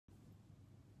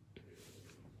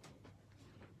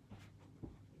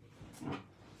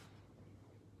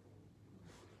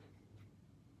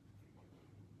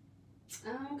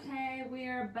Okay, we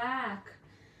are back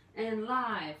and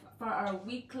live for our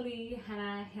weekly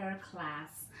henna hair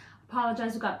class.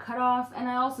 Apologize, we got cut off, and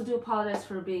I also do apologize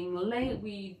for being late.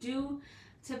 We do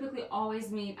typically always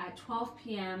meet at 12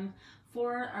 p.m.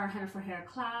 for our henna for hair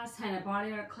class, henna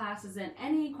body art classes, and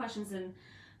any questions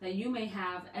that you may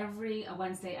have every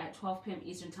Wednesday at 12 p.m.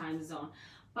 Eastern Time Zone.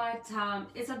 But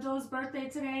it's Abdullah's birthday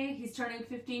today. He's turning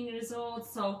 15 years old,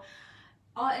 so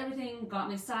everything got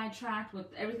me sidetracked with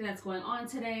everything that's going on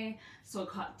today, so it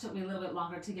took me a little bit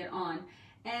longer to get on,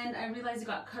 and I realized it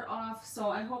got cut off. So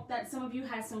I hope that some of you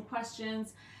had some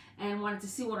questions and wanted to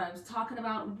see what I was talking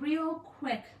about. Real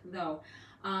quick though,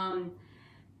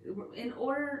 in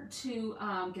order to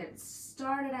get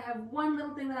started, I have one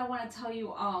little thing that I want to tell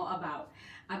you all about.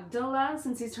 Abdullah,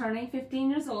 since he's turning 15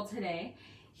 years old today,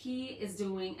 he is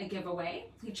doing a giveaway.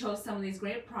 He chose some of these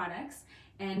great products,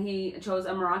 and he chose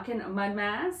a Moroccan mud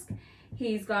mask.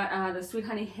 He's got the Sweet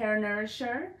Honey Hair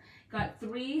Nourisher. Got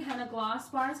 3 henna gloss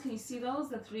bars. Can you see those?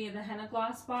 The 3 of the henna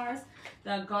gloss bars.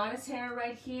 The goddess hair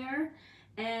right here.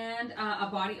 And a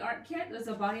body art kit. There's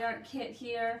a body art kit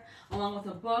here along with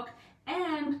a book.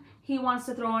 And he wants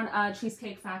to throw in a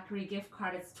Cheesecake Factory gift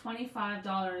card. It's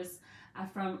 $25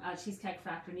 from Cheesecake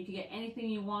Factory. And you can get anything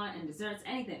you want and desserts,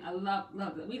 anything. I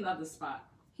love it. We love this spot.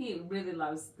 He really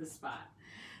loves this spot.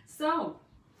 So,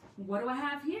 what do I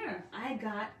have here? I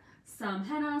got some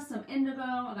henna, some indigo,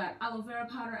 I got aloe vera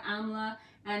powder, amla,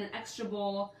 and an extra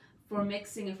bowl for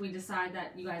mixing if we decide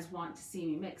that you guys want to see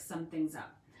me mix some things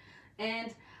up.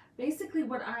 And basically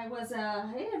what I was,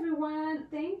 hey everyone,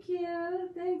 thank you,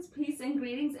 thanks, peace and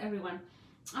greetings everyone.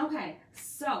 Okay,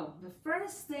 so the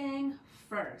first thing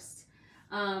first,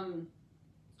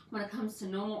 when it comes to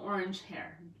no more orange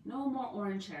hair, no more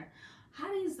orange hair, how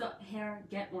does the hair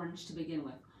get orange to begin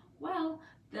with? Well,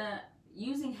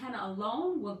 using henna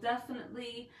alone will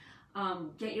definitely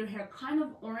get your hair kind of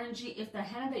orangey if the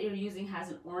henna that you're using has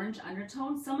an orange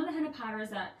undertone. Some of the henna powders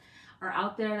that are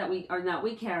out there that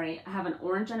we carry have an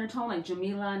orange undertone, like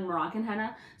Jamila and Moroccan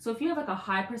henna. So if you have like a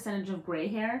high percentage of gray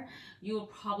hair, you will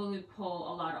probably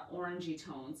pull a lot of orangey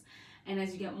tones. And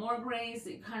as you get more grays,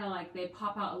 it kind of like they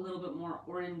pop out a little bit more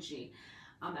orangey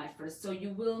at first. So you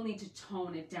will need to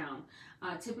tone it down.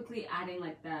 Typically adding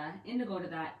like the indigo to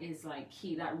that is like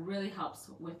key. That really helps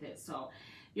with it. So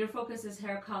your focus is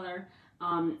hair color,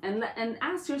 and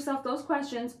ask yourself those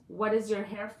questions. What is your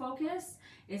hair focus?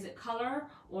 Is it color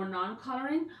or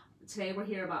non-coloring? Today we're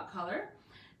here about color.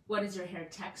 What is your hair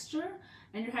texture?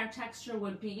 And your hair texture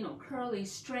would be, you know, curly,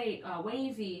 straight,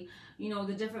 wavy, you know,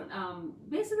 the different,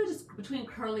 basically just between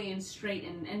curly and straight,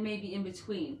 and maybe in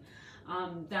between.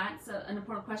 That's an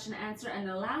important question to answer. And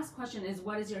the last question is,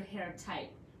 what is your hair type?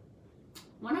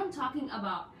 When I'm talking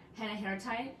about henna hair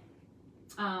type,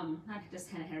 not just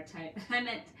henna hair type, I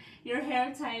meant your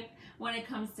hair type when it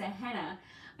comes to henna.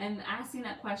 I'm asking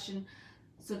that question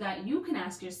so that you can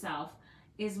ask yourself,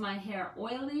 is my hair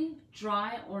oily,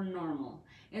 dry, or normal?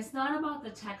 It's not about the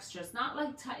texture. It's not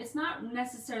like it's not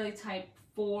necessarily type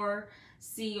 4,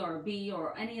 C, or B,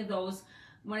 or any of those.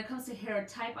 When it comes to hair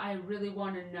type, I really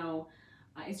want to know,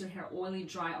 is your hair oily,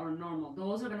 dry, or normal?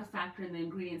 Those are going to factor in the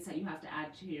ingredients that you have to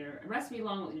add to your recipe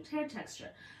along with your hair texture.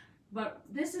 But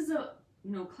this is a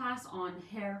class on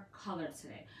hair color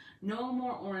today. No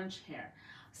more orange hair.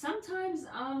 Sometimes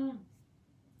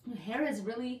hair is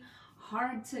really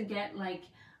hard to get like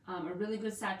a really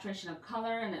good saturation of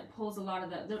color, and it pulls a lot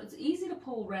of it's easy to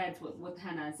pull reds with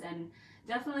hennas, and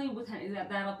definitely with henna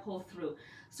that'll pull through.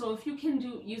 So if you can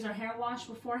use our hair wash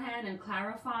beforehand and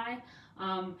clarify,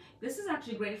 this is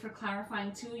actually great for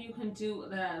clarifying too. You can do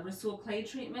the HennaSooq clay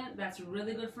treatment. That's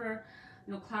really good for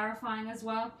clarifying as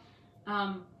well.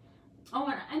 Oh,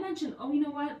 and I mentioned, oh, you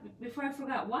know what? Before I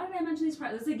forgot, why did I mention these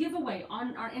products? There's a giveaway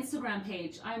on our Instagram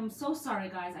page. I'm so sorry,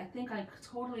 guys. I think I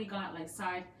totally got like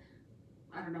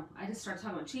I don't know. I just started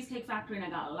talking about Cheesecake Factory and I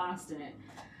got lost in it.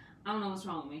 I don't know what's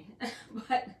wrong with me.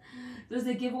 But there's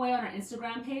a giveaway on our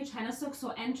Instagram page, HennaSooq, so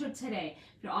enter today.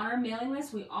 If you're on our mailing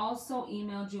list, we also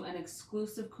emailed you an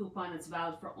exclusive coupon that's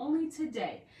valid for only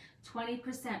today,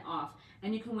 20% off.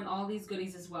 And you can win all these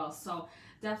goodies as well. So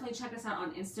definitely check us out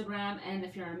on Instagram. And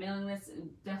if you're on our mailing list,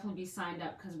 definitely be signed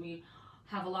up because we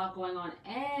have a lot going on.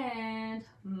 And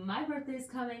my birthday's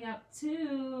coming up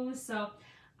too. So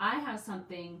I have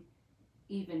something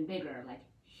even bigger, like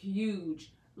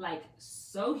huge, like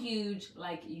so huge,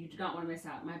 like you do not want to miss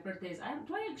out. My birthday is,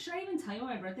 should I even tell you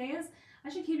what my birthday is? I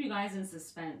should keep you guys in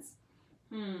suspense.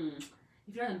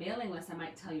 If you're on the mailing list, I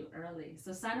might tell you early.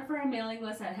 So sign up for our mailing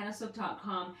list at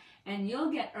HennaSooq.com and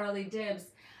you'll get early dibs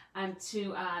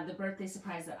to the birthday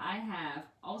surprise that I have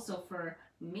also for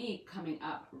me coming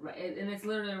up, right? And it's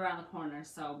literally around the corner.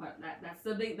 So, but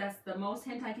that's the most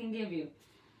hint I can give you.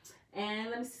 And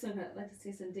let me see some. I'd like to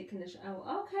see some deep conditioner.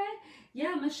 Oh, okay.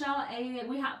 Yeah, Michelle A.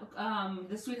 We have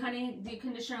the Sweet Honey deep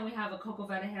conditioner. We have a Cocoa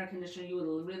Veda hair conditioner. You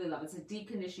will really love it. It's a deep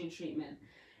conditioning treatment.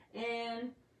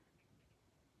 And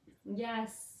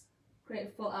yes,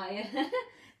 grateful eye.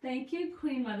 Thank you,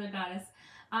 Queen Mother Goddess.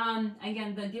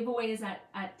 Again, the giveaway is at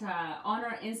on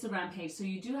our Instagram page. So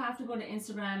you do have to go to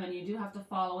Instagram and you do have to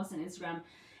follow us on Instagram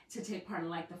to take part in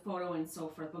like the photo and so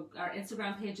forth. But our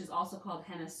Instagram page is also called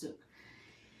HennaSooq.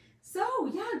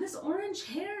 So yeah, this orange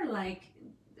hair, like,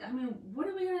 I mean, what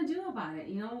are we gonna do about it?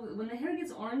 You know, when the hair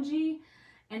gets orangey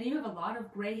and you have a lot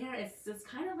of gray hair, it's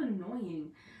kind of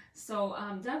annoying. So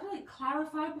definitely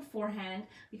clarify beforehand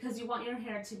because you want your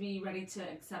hair to be ready to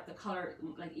accept the color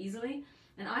like easily.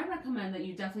 And I recommend that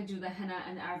you definitely do the henna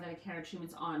and the Ayurvedic hair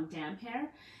treatments on damp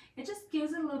hair. It just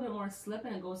gives it a little bit more slip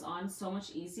and it goes on so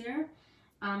much easier.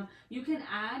 You can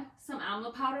add some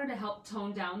amla powder to help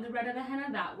tone down the red of the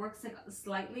henna. That works like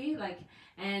slightly, like,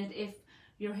 and if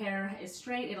your hair is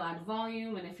straight, it'll add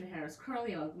volume, and if your hair is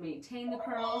curly, it'll maintain the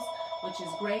curls, which is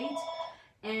great.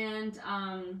 And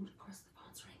of course, the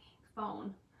phone's ringing. The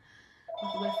phone.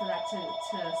 We'll have to wait for that to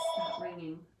stop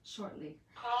ringing shortly.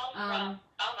 Call from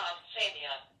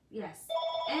Anastasia. Yes,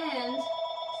 and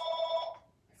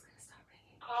it's gonna stop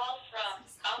ringing. Call from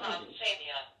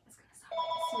Anastasia.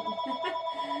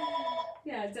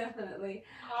 Yeah, definitely.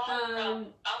 Oh,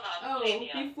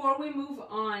 before we move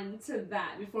on to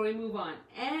that,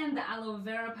 and the aloe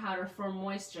vera powder for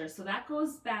moisture. So that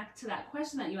goes back to that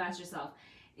question that you asked yourself.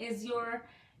 Is your,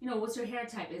 what's your hair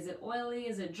type? Is it oily?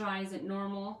 Is it dry? Is it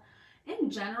normal? In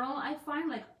general, I find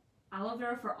like aloe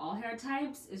vera for all hair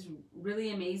types is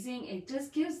really amazing. It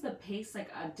just gives the paste like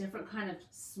a different kind of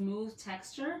smooth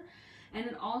texture. And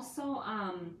it also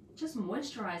just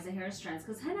moisturizes the hair strands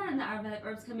because henna and the Ayurvedic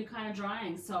herbs can be kind of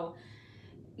drying. So,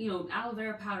 aloe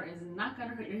vera powder is not going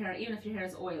to hurt your hair even if your hair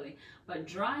is oily. But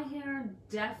dry hair,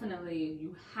 definitely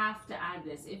you have to add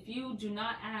this. If you do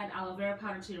not add aloe vera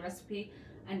powder to your recipe,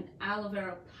 and aloe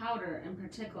vera powder in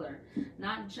particular,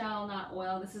 not gel, not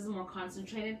oil, this is more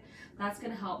concentrated, that's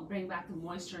going to help bring back the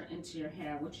moisture into your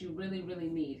hair, which you really, really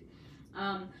need.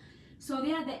 So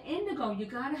yeah, the indigo, you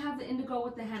gotta have the indigo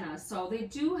with the henna. So they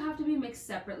do have to be mixed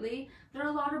separately. There are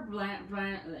a lot of oh my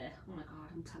god,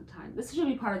 I'm tongue-tied. This should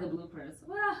be part of the bloopers.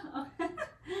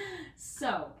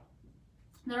 So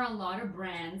there are a lot of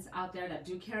brands out there that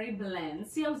do carry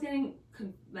blends. See, I was getting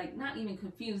not even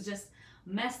confused, just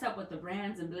messed up with the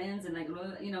brands and blends and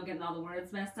getting all the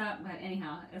words messed up. But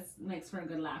anyhow, it makes for a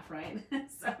good laugh, right?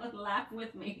 So laugh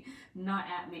with me, not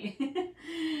at me.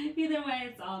 Either way,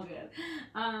 it's all good.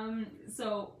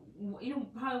 So you're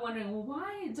probably wondering, well,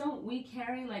 why don't we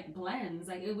carry like blends?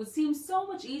 Like it would seem so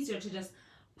much easier to just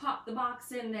pop the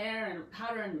box in there and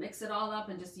powder and mix it all up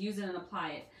and just use it and apply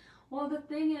it. Well, the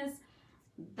thing is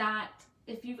that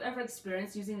if you've ever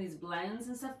experienced using these blends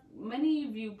and stuff, many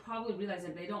of you probably realize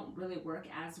that they don't really work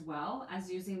as well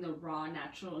as using the raw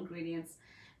natural ingredients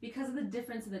because of the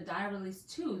difference in the dye release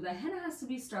too. The henna has to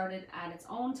be started at its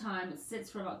own time. It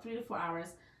sits for about 3 to 4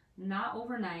 hours, not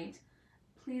overnight.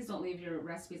 Please don't leave your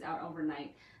recipes out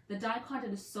overnight. The dye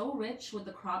content is so rich with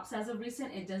the crops as of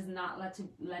recent, it does not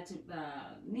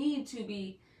need to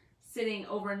be sitting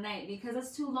overnight because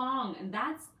it's too long. And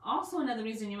that's also another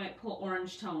reason you might pull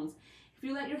orange tones. If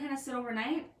you let your henna sit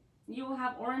overnight, you will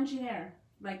have orangey hair,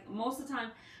 like most of the time,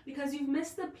 because you've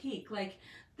missed the peak. Like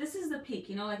this is the peak,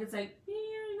 like it's like,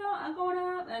 I'm going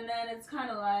up, and then it's kind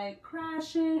of like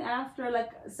crashing after like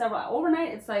several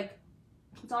overnight. It's like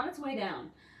it's on its way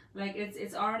down, like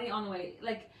it's already on the way.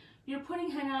 Like you're putting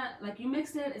henna, like you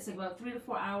mixed it. It's like about 3 to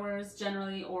 4 hours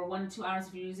generally, or 1 to 2 hours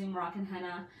if you're using Moroccan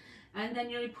henna. And then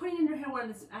you're putting in your hair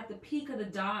when it's at the peak of the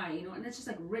dye, and it's just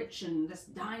like rich and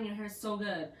just dyeing your hair so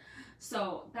good.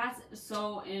 So that's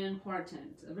so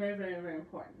important. Very, very, very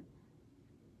important.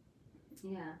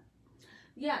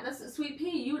 Yeah, that's sweet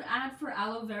pea. You would add for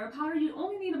aloe vera powder, you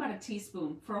only need about a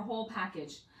teaspoon for a whole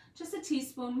package. Just a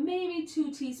teaspoon, maybe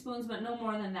 2 teaspoons, but no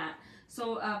more than that.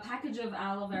 So a package of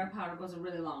aloe vera powder goes a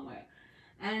really long way.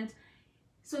 And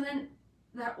so then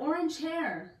that orange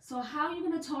hair, so how are you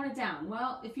going to tone it down?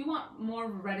 Well, if you want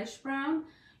more reddish brown,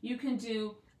 you can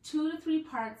do 2 to 3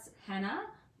 parts henna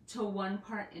to 1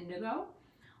 part indigo.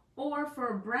 Or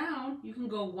for brown, you can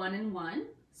go 1 and 1,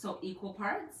 so equal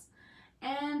parts.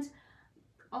 And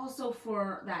also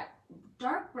for that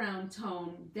dark brown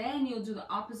tone, then you'll do the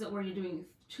opposite where you're doing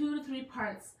 2 to 3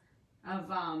 parts of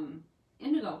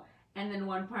indigo and then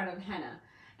 1 part of henna.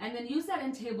 And then use that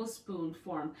in tablespoon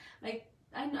form. Like,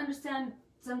 I understand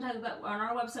sometimes on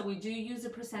our website we do use the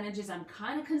percentages. I'm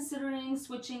kind of considering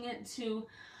switching it to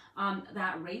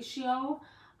that ratio.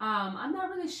 I'm not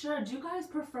really sure. Do you guys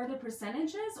prefer the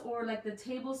percentages or like the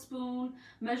tablespoon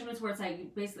measurements where it's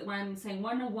like basically when I'm saying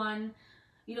 1:1?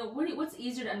 You know, what's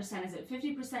easier to understand? Is it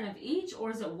 50% of each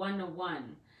or is it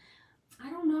 1:1? I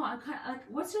don't know. I'm kind of like,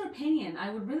 what's your opinion? I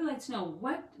would really like to know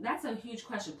what. That's a huge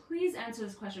question. Please answer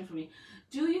this question for me.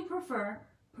 Do you prefer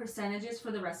percentages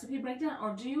for the recipe breakdown,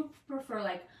 or do you prefer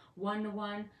like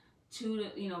 1:1,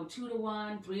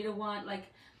 2:1, 3:1? Like,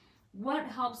 what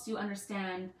helps you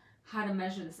understand how to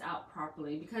measure this out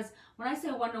properly? Because when I say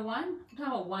 1:1, I'm talking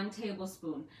about 1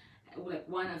 tablespoon, like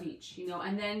 1 of each, you know,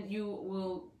 and then you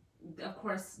will, of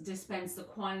course, dispense the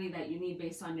quantity that you need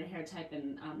based on your hair type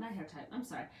and, not hair type, I'm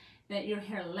sorry, that your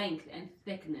hair length and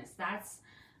thickness. That's,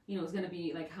 you know, is going to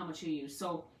be like how much you use.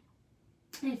 So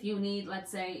if you need,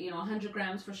 let's say, you know, 100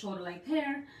 grams for shoulder length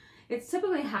hair, it's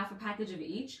typically half a package of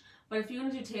each. But if you're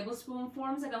going to do tablespoon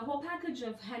forms, like a whole package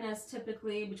of henna is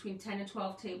typically between 10 and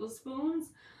 12 tablespoons.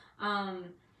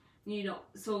 You know,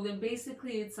 so then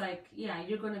basically it's like, yeah,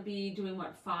 you're going to be doing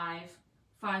what, 5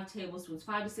 tablespoons,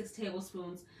 5 to 6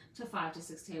 tablespoons to 5 to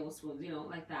 6 tablespoons, you know,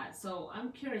 like that. So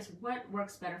I'm curious what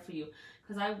works better for you,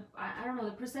 because I don't know,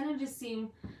 the percentages seem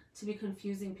to be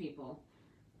confusing people.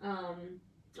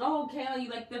 Oh, Kayla, you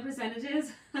like the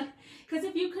percentages? Because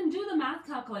if you can do the math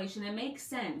calculation, it makes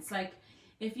sense. Like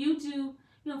if you do,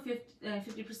 you know,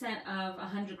 50% of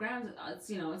 100 grams, it's,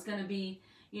 you know, it's going to be,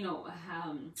 you know,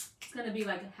 it's going to be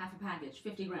like half a package,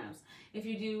 50 grams. If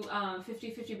you do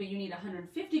 50-50, but you need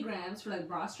 150 grams for like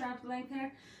bra strap length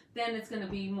hair, then it's going to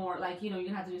be more like, you know,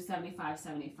 you're going to have to do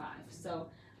 75-75. So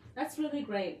that's really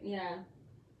great. Yeah.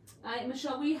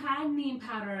 Michelle, we had neem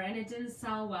powder and it didn't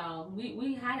sell well.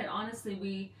 We had it, honestly,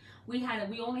 we had it.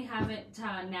 We only have it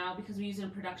now because we use it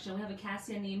in production. We have a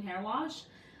cassia neem hair wash,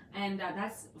 and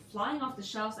that's flying off the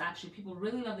shelves actually. People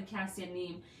really love the cassia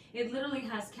neem. It literally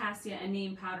has cassia and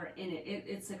neem powder in it.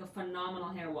 It's like a phenomenal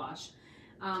hair wash.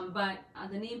 But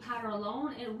the neem powder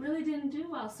alone, it really didn't do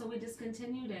well, so we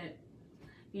discontinued it,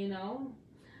 you know.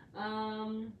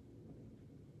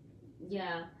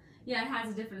 Yeah, it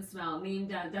has a different smell. Neem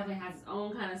definitely has its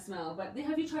own kind of smell. But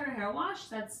have you tried our hair wash?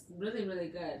 That's really, really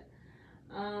good.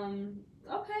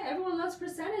 Okay, everyone loves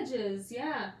percentages.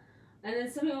 Yeah. And then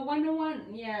some people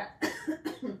 1:1. Yeah.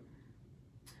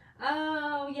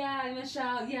 Oh, yeah,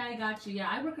 Michelle. Yeah, I got you.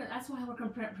 Yeah, that's why I work on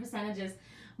percentages.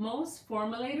 Most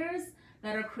formulators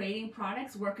that are creating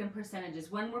products work in percentages.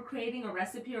 When we're creating a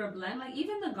recipe or a blend, like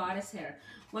even the goddess hair,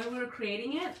 when we're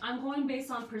creating it, I'm going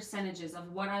based on percentages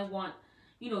of what I want,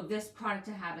 you know, this product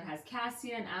to have. It has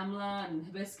cassia and amla and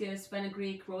hibiscus,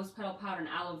 fenugreek, rose petal powder, and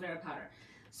aloe vera powder.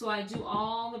 So I do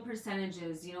all the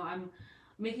percentages. You know, I'm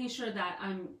making sure that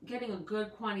I'm getting a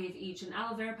good quantity of each. And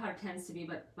aloe vera powder tends to be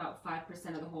about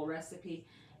 5% of the whole recipe.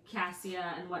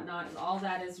 Cassia and whatnot, all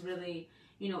that is really,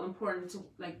 you know, important to,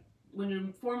 like, when you're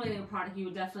formulating a product, you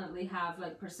would definitely have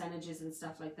like percentages and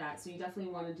stuff like that. So you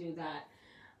definitely want to do that.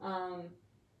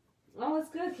 Oh, it's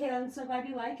good, Kayla. I'm so glad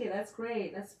you like it. That's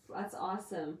great. That's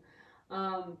awesome.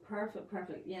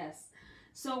 Perfect. Yes.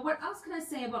 So what else can I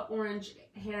say about orange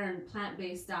hair and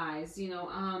plant-based dyes? You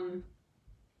know,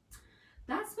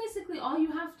 that's basically all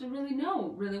you have to really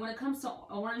know, really, when it comes to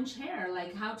orange hair,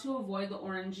 like how to avoid the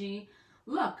orangey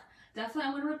look. Definitely,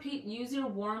 I'm going to repeat, use your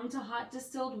warm to hot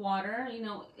distilled water. You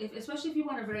know, especially if you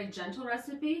want a very gentle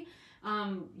recipe,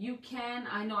 you can.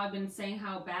 I know I've been saying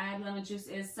how bad lemon juice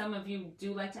is. Some of you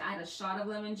do like to add a shot of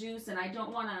lemon juice, and I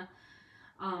don't want to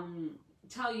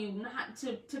tell you not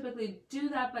to typically do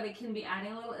that, but it can be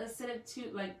adding a little acidic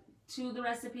to the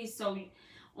recipe. So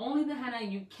only the henna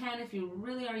you can if you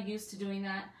really are used to doing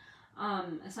that.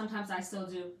 Sometimes I still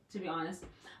do, to be honest,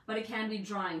 but it can be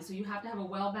drying. So you have to have a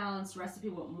well-balanced recipe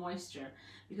with moisture,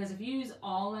 because if you use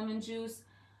all lemon juice,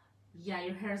 yeah,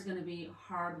 your hair is going to be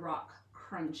hard rock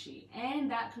crunchy,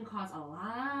 and that can cause a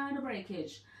lot of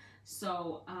breakage.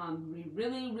 So be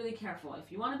really, really careful.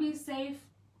 If you want to be safe,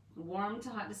 warm to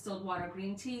hot distilled water.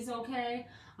 Green tea is okay.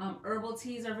 Herbal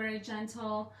teas are very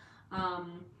gentle.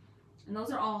 And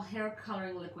those are all hair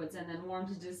coloring liquids. And then warm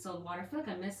to distilled water. I feel like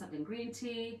I missed something. Green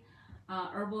tea,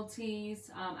 herbal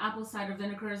teas, apple cider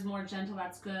vinegar is more gentle.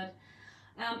 That's good.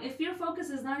 If your focus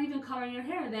is not even coloring your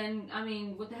hair, then, I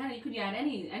mean, with the henna, you could add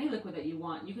any liquid that you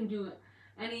want. You can do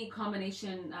any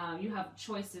combination. You have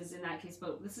choices in that case,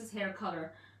 but this is hair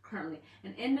color currently.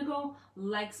 And indigo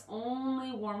likes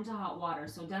only warm to hot water.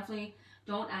 So definitely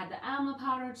don't add the amla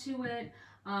powder to it.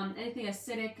 Anything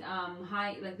acidic,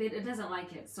 high, like it doesn't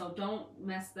like it. So don't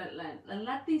mess that.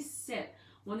 Let these sit.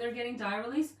 When they're getting dye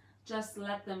release, just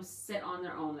let them sit on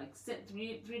their own. Like sit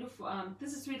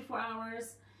this is 3 to 4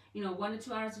 hours. You know, 1 to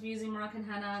 2 hours of using Moroccan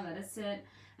henna, let it sit,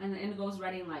 and the indigo is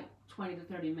ready in like 20 to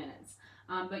 30 minutes.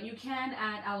 But you can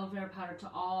add aloe vera powder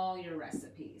to all your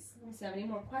recipes. Let me see, have any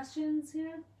more questions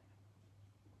here?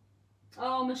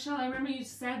 Oh, Michelle, I remember you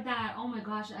said that. Oh my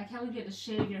gosh, I can't believe you had to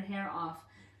shave your hair off.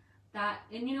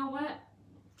 And you know what?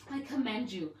 I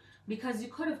commend you, because you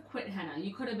could have quit henna.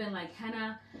 You could have been like,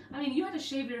 henna, I mean, you had to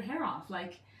shave your hair off.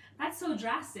 Like, that's so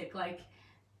drastic. Like,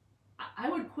 I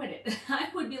would quit it. I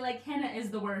would be like, henna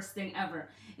is the worst thing ever.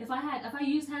 If I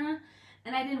used henna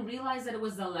and I didn't realize that it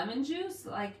was the lemon juice,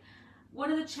 like, what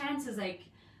are the chances? Like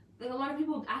a lot of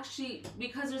people actually,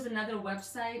 because there's another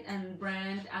website and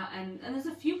brand, and there's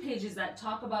a few pages that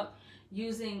talk about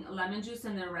using lemon juice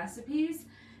in their recipes.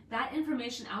 That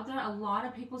information out there, a lot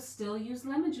of people still use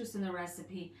lemon juice in their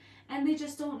recipe, and they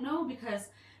just don't know, because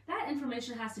that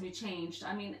information has to be changed.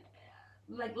 I mean,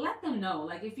 like, let them know.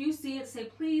 Like, if you see it, say,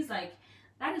 please, like,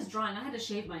 that is drying. I had to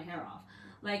shave my hair off.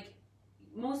 Like,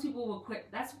 most people will quit.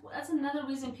 That's another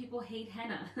reason people hate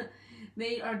henna.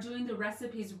 They are doing the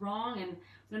recipes wrong, and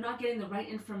they're not getting the right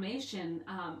information.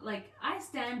 Like, I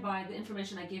stand by the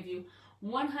information I give you,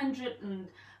 100 and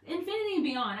infinity and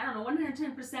beyond. I don't know,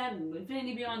 110%,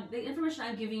 infinity beyond. The information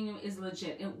I'm giving you is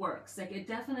legit. It works. Like, it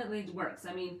definitely works.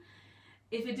 I mean,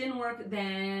 if it didn't work,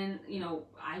 then, you know,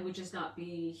 I would just not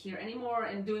be here anymore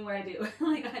and doing what I do.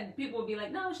 Like, people would be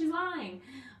like, no, she's lying.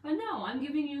 But no, I'm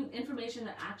giving you information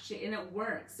that actually, and it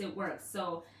works. It works.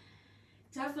 So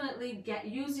definitely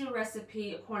use your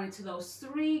recipe according to those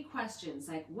 3 questions.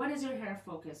 Like, what is your hair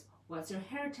focus? What's your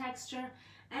hair texture?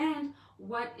 And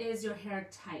what is your hair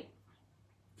type?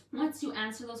 Once you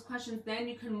answer those questions, then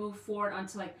you can move forward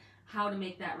onto, like, how to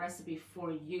make that recipe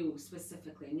for you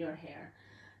specifically in your hair.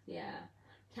 Yeah.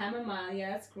 Chamomile, yeah,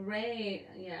 that's great.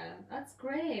 Yeah, that's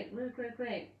great. Really great,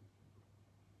 great.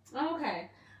 Okay.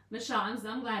 Michelle,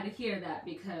 I'm glad to hear that,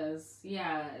 because,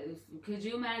 yeah, could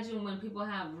you imagine when people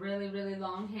have really, really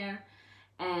long hair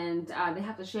and they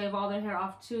have to shave all their hair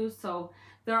off too? So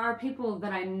there are people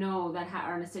that I know that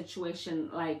are in a situation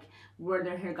like where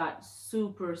their hair got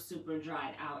super, super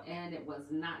dried out, and it was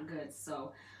not good.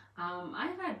 So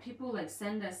I've had people like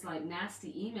send us like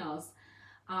nasty emails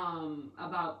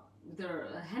about their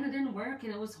henna didn't work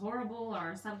and it was horrible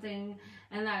or something.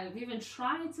 And I've even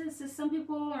tried to assist. Some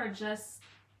people are just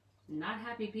not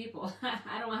happy people.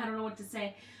 I don't know what to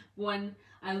say. When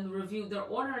I reviewed their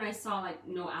order and I saw like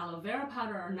no aloe vera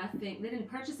powder or nothing, they didn't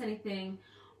purchase anything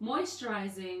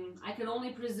moisturizing, I could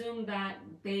only presume that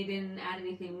they didn't add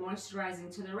anything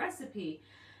moisturizing to the recipe.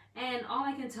 And all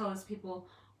I can tell is people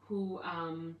who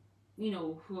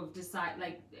who have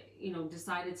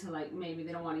decided to, like, maybe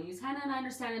they don't want to use henna, and I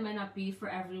understand it might not be for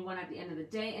everyone at the end of the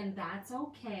day, and that's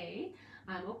okay.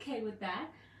 I'm okay with that.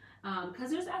 Because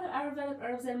there's other Ayurvedic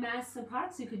herbs and masks and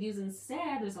products you could use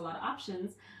instead. There's a lot of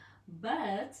options.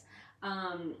 But,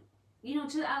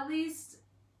 to at least,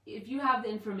 if you have the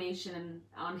information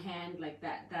on hand like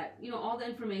that, all the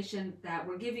information that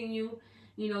we're giving you,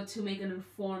 to make an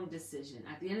informed decision.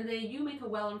 At the end of the day, you make a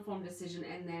well-informed decision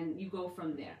and then you go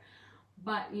from there.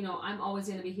 But, I'm always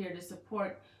going to be here to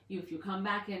support you if you come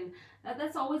back. And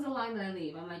that's always a line that I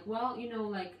leave. I'm like, well,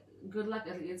 good luck.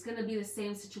 It's going to be the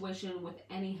same situation with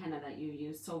any henna that you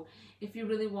use. So if you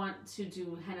really want to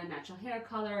do henna natural hair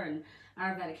color and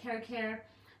Ayurvedic hair care,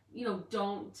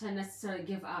 don't necessarily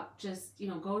give up. Just,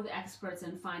 go to the experts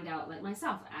and find out, like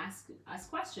myself, ask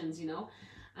questions,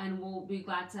 and we'll be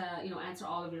glad to, answer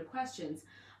all of your questions.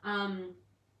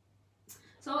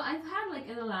 So I've had, like,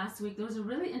 in the last week, there was a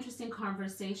really interesting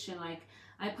conversation. Like,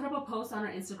 I put up a post on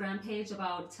our Instagram page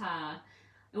about,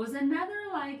 it was another,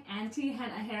 like,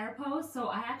 anti-henna hair post. So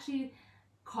I actually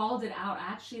called it out. I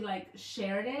actually, like,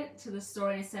 shared it to the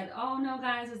story. I said, oh no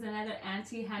guys, there's another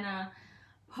anti-henna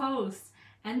post.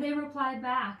 And they replied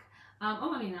back.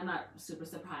 I'm not super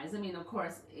surprised. I mean, of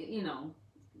course,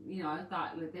 I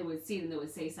thought that they would see it and they would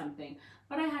say something.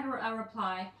 But I had a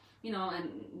reply,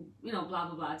 and, blah,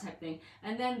 blah, blah type thing.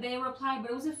 And then they replied,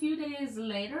 but it was a few days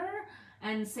later,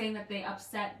 and saying that they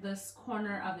upset this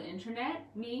corner of the internet,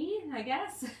 me, I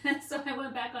guess. So I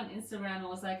went back on Instagram and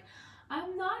was like,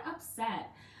 I'm not upset.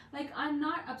 Like, I'm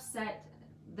not upset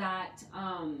that,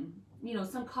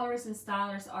 some colorists and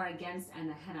stylists are against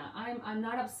henna. I'm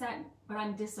not upset, but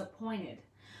I'm disappointed.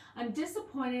 I'm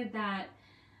disappointed that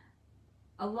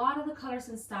a lot of the colorists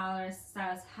and stylists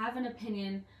have an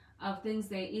opinion of things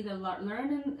they either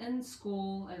learn in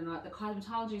school, I don't know, at the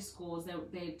cosmetology schools.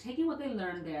 They're taking what they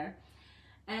learned there,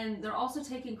 and they're also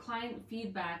taking client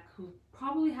feedback who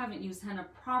probably haven't used henna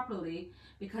properly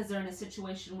because they're in a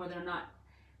situation where they're not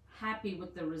happy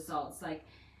with the results. Like,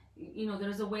 you know,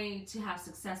 there's a way to have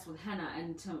success with henna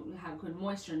and to have good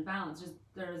moisture and balance.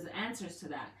 There's answers to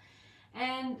that.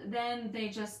 And then they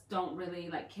just don't really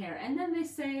like care. And then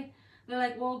they're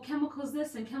like, well, chemicals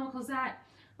this and chemicals that.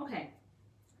 Okay,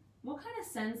 what kind of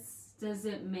sense does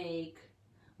it make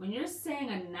when you're saying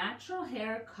a natural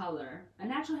hair color, a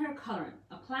natural hair colorant,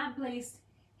 a plant-based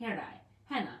hair dye,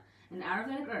 henna, and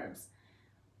Ayurvedic herbs?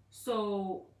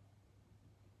 So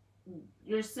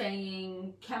you're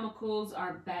saying chemicals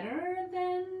are better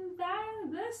than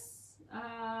this?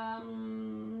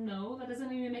 No, that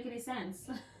doesn't even make any sense.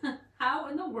 How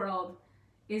in the world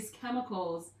is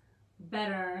chemicals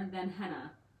better than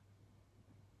henna?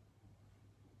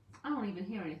 I don't even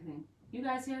hear anything. You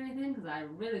guys hear anything? Because I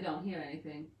really don't hear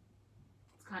anything.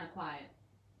 It's kind of quiet.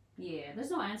 Yeah, there's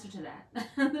no answer to that.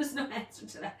 There's no answer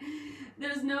to that.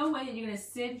 There's no way you're going to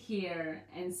sit here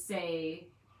and say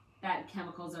that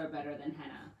chemicals are better than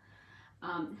henna.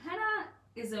 Henna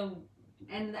is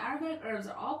and the Ayurvedic herbs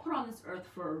are all put on this earth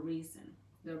for a reason.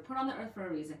 They're put on the earth for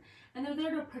a reason. And they're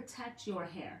there to protect your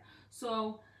hair.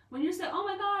 So when you say, oh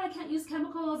my God, I can't use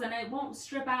chemicals and it won't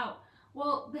strip out.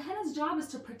 Well, the henna's job is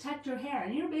to protect your hair.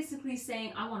 And you're basically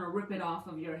saying, I want to rip it off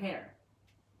of your hair.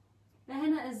 The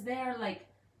henna is there like...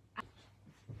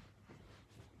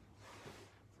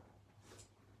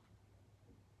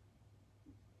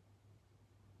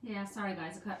 Yeah, sorry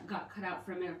guys, it got cut out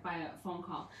for a minute by a phone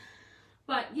call.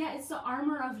 But yeah, it's the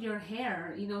armor of your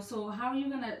hair, you know, so how are you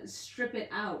going to strip it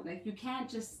out? Like you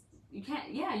can't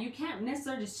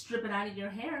necessarily just strip it out of your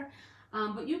hair,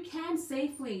 but you can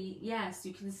safely, yes,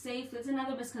 you can safely. It's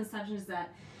another misconception is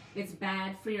that it's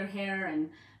bad for your hair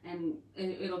and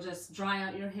it'll just dry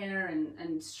out your hair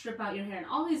and strip out your hair and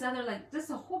all these other, like, just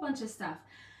a whole bunch of stuff.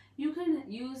 You can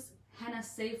use henna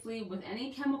safely with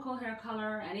any chemical hair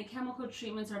color, any chemical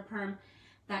treatments or perm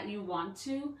that you want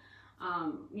to.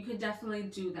 You can definitely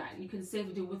do that. You can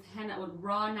safely do with henna, with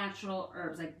raw natural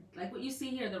herbs, like what you see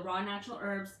here, the raw natural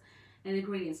herbs and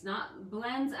ingredients, not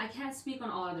blends. I can't speak on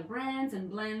all other brands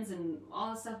and blends and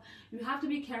all this stuff. You have to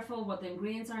be careful what the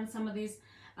ingredients are in some of these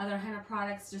other henna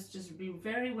products. Just be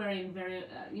very wary and very,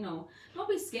 you know, don't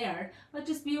be scared, but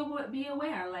just be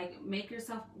aware, like make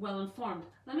yourself well informed.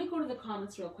 Let me go to the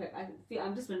comments real quick.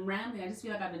 I've just been rambling. I just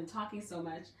feel like I've been talking so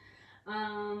much.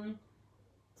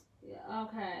 Yeah,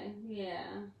 okay, yeah.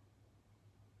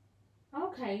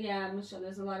 Okay, yeah, Michelle,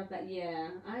 there's a lot of that. Yeah,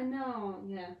 I know,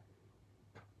 yeah.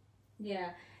 Yeah,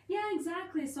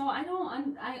 exactly. So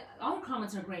all the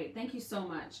comments are great. Thank you so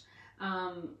much.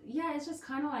 Yeah, it's just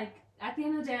kind of like, at the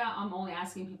end of the day, I'm only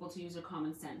asking people to use their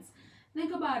common sense.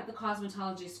 Think about the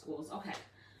cosmetology schools. Okay,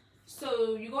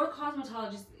 so you go to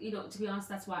cosmetology, you know, to be honest,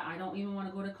 that's why I don't even want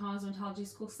to go to cosmetology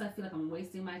school, because I feel like I'm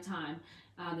wasting my time.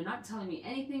 They're not telling me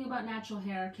anything about natural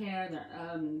hair care.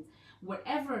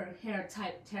 Whatever hair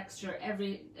type, texture,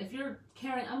 if you're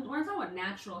caring, when I'm talking about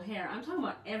natural hair, I'm talking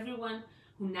about everyone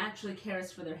who naturally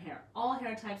cares for their hair. All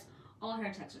hair types, all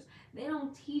hair textures. They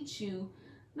don't teach you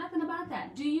nothing about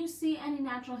that. Do you see any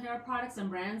natural hair products and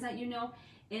brands that you know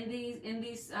in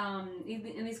these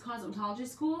cosmetology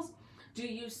schools? Do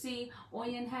you see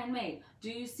Oyen Handmade? Do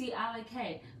you see aloe?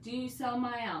 Do you sell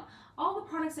Mael? All the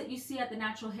products that you see at the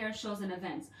natural hair shows and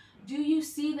events, do you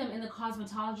see them in the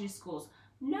cosmetology schools?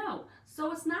 No.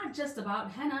 So it's not just about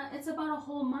henna, it's about a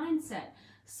whole mindset.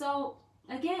 So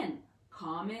again,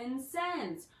 common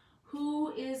sense.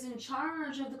 Who is in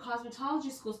charge of the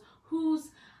cosmetology schools? Whose,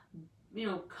 you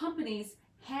know, company's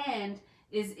hand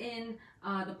is in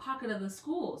the pocket of the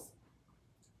schools?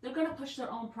 They're gonna push their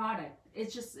own product.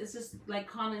 It's just like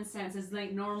common sense. It's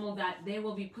like normal that they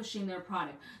will be pushing their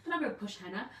product. They're not gonna push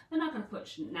henna. They're not gonna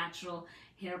push natural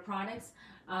hair products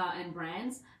and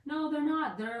brands. No, they're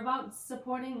not. They're about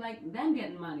supporting, like, them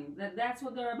getting money. That's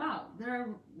what they're about.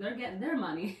 They're getting their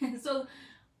money. So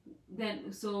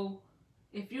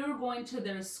if you're going to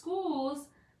their schools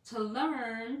to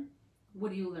learn,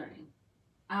 what are you learning?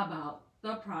 About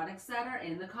the products that are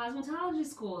in the cosmetology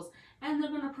schools. And they're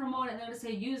going to promote it. And they're going to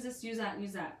say, use this, use that,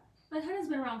 use that. But henna's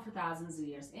been around for thousands of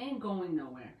years. It ain't going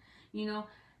nowhere. You know,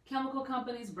 chemical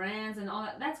companies, brands, and all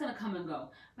that, that's going to come and go.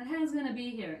 But henna's going to be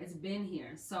here. It's been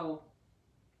here. So,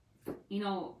 you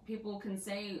know, people can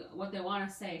say what they want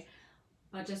to say,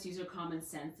 but just use your common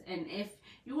sense. And if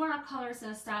you are a colorist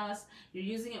and a stylist, you're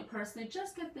using it personally,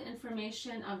 just get the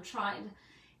information.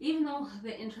 Even though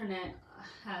the internet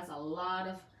has a lot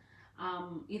of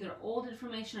either old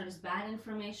information or just bad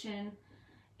information,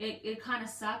 it kind of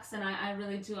sucks, and I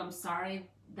really do. I'm sorry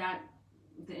that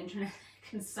the internet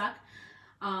can suck.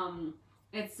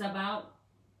 It's about,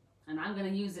 and I'm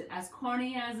going to use it as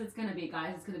corny as it's going to be,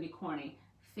 guys. It's going to be corny.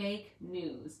 Fake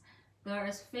news. There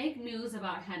is fake news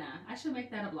about henna. I should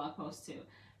make that a blog post too.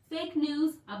 Fake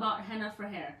news about henna for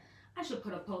hair. I should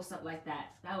put a post up like that.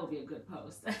 That would be a good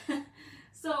post.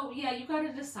 So yeah, you got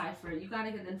to decipher it. You got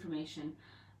to get the information.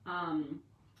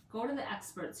 Go to the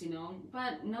experts, you know,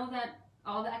 but know that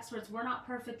all the experts, we're not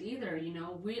perfect either, you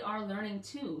know. We are learning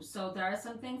too. So there are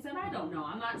some things that I don't know.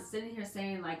 I'm not sitting here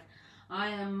saying like I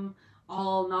am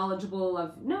all knowledgeable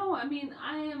of, no, I mean,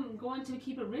 I am going to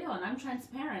keep it real and I'm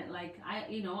transparent. Like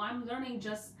I'm learning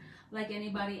just like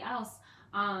anybody else.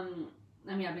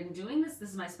 I mean, I've been doing this.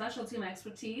 This is my specialty, my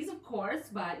expertise, of course,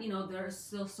 but you know, there's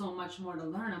still so much more to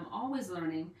learn. I'm always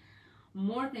learning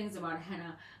more things about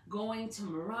henna. Going to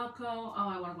Morocco. Oh,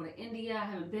 I want to go to India. I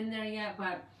haven't been there yet,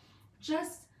 but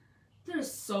just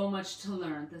there's so much to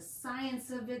learn. The science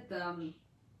of it, the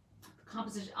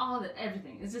composition, all of it,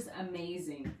 everything. It's just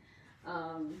amazing.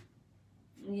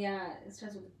 Yeah, it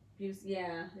starts with abuse.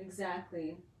 Yeah,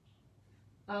 exactly.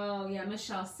 Oh, yeah,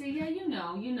 Michelle. See, yeah, you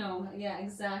know. Yeah,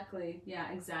 exactly.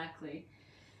 Yeah, exactly.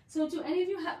 So do any of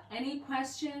you have any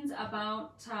questions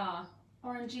about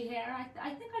orangey hair? I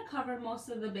think I covered most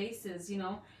of the bases, you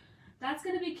know. That's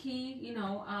going to be key, you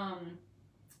know,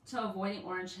 to avoiding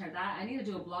orange hair. That I need to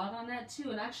do a blog on that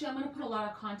too. And actually, I'm going to put a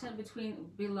lot of content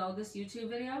below this YouTube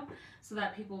video so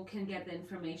that people can get the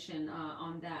information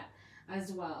on that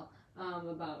as well.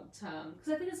 About because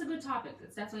I think it's a good topic.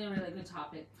 It's definitely a really good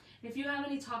topic. If you have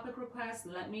any topic requests,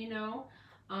 let me know.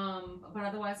 But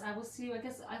otherwise, I will see you. I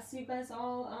guess I see you guys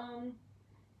all.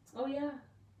 Oh yeah.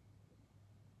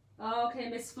 Oh, okay,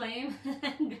 Miss Flame,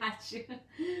 got you.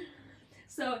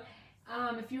 So,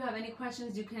 if you have any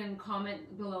questions, you can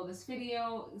comment below this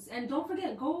video. And don't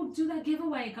forget, go do that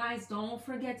giveaway, guys. Don't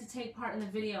forget to take part in the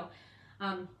video.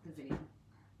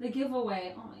 The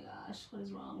giveaway. Oh my gosh, what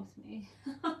is wrong with me?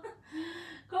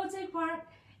 Go take part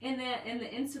in the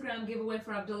Instagram giveaway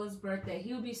for Abdullah's birthday.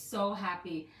 He will be so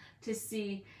happy to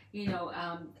see, you know,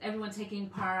 everyone taking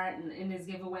part in his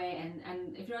giveaway.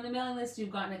 And if you're on the mailing list,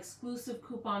 you've got an exclusive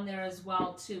coupon there as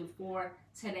well too for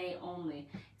today only.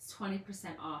 It's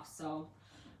 20% off, so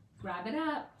grab it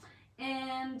up.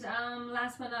 And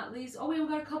last but not least, oh, we've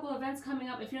got a couple events coming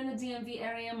up. If you're in the DMV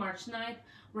area, March 9th,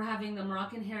 we're having the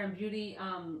Moroccan Hair and Beauty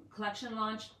collection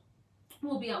launch.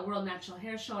 We'll be at World Natural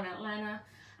Hair Show in Atlanta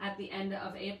at the end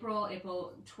of April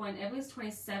 20, I believe it's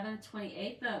 27th,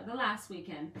 28th, the last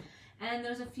weekend. And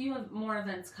there's a few more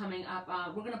events coming up.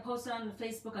 We're going to post it on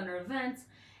Facebook under events.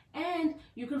 And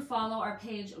you can follow our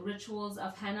page,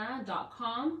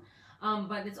 ritualsofhenna.com.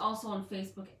 But it's also on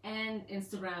Facebook and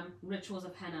Instagram, Rituals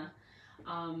of Henna.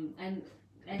 And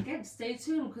again, stay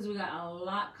tuned because we got a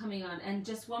lot coming on. And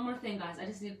just one more thing, guys. I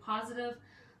just need positive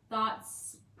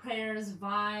thoughts, prayers,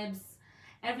 vibes,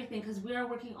 everything, because we are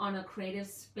working on a creative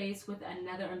space with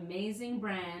another amazing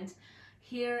brand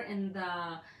here in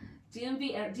the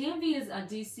DMV. DMV is a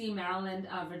DC, Maryland,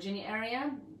 Virginia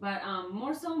area, but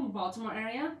more so in Baltimore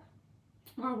area.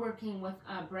 We're working with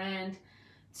a brand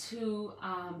to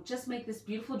just make this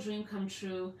beautiful dream come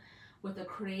true with a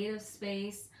creative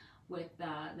space, with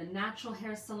the natural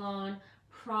hair salon,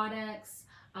 products,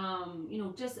 you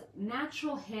know, just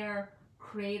natural hair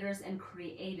creators and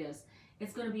creatives.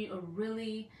 It's going to be a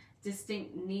really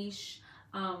distinct niche.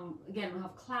 Again, we'll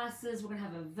have classes, we're going to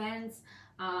have events.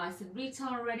 I said retail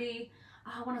already.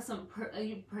 I want some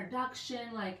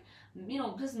production, like, you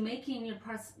know, just making your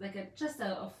parts like just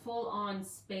a full-on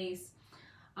space.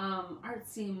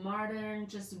 Artsy, modern,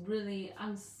 just really,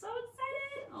 I'm so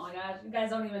excited. Oh my gosh, you guys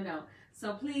don't even know.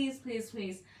 So please, please,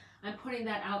 please, I'm putting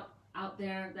that out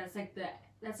there. That's like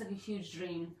a huge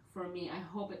dream for me. I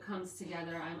hope it comes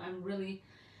together. I'm really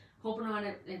hoping on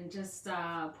it and just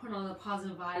putting all the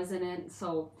positive vibes in it.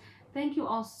 So thank you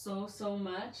all so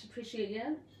much. Appreciate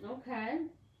you. Okay.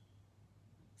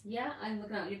 Yeah, I'm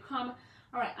looking at your comment.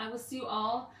 All right, I will see you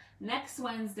all next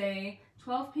Wednesday,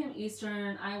 12 p.m.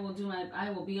 Eastern. I will be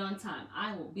on time.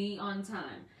 I will be on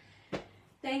time.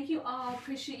 Thank you all.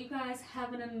 Appreciate you guys.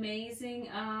 Have an amazing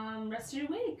rest of your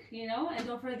week, you know, and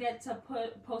don't forget to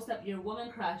post up your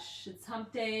woman crush. It's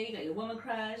hump day. You got your woman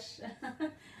crush.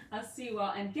 I'll see you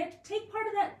all, and take part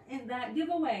of that in that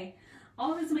giveaway.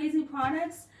 All these amazing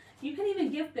products. You can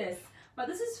even gift this. But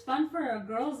this is fun for a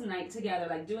girls' night together,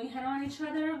 like doing henna on each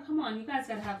other. Come on, you guys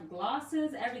gotta have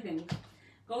glosses, everything.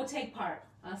 Go take part.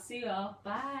 I'll see you all.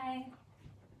 Bye.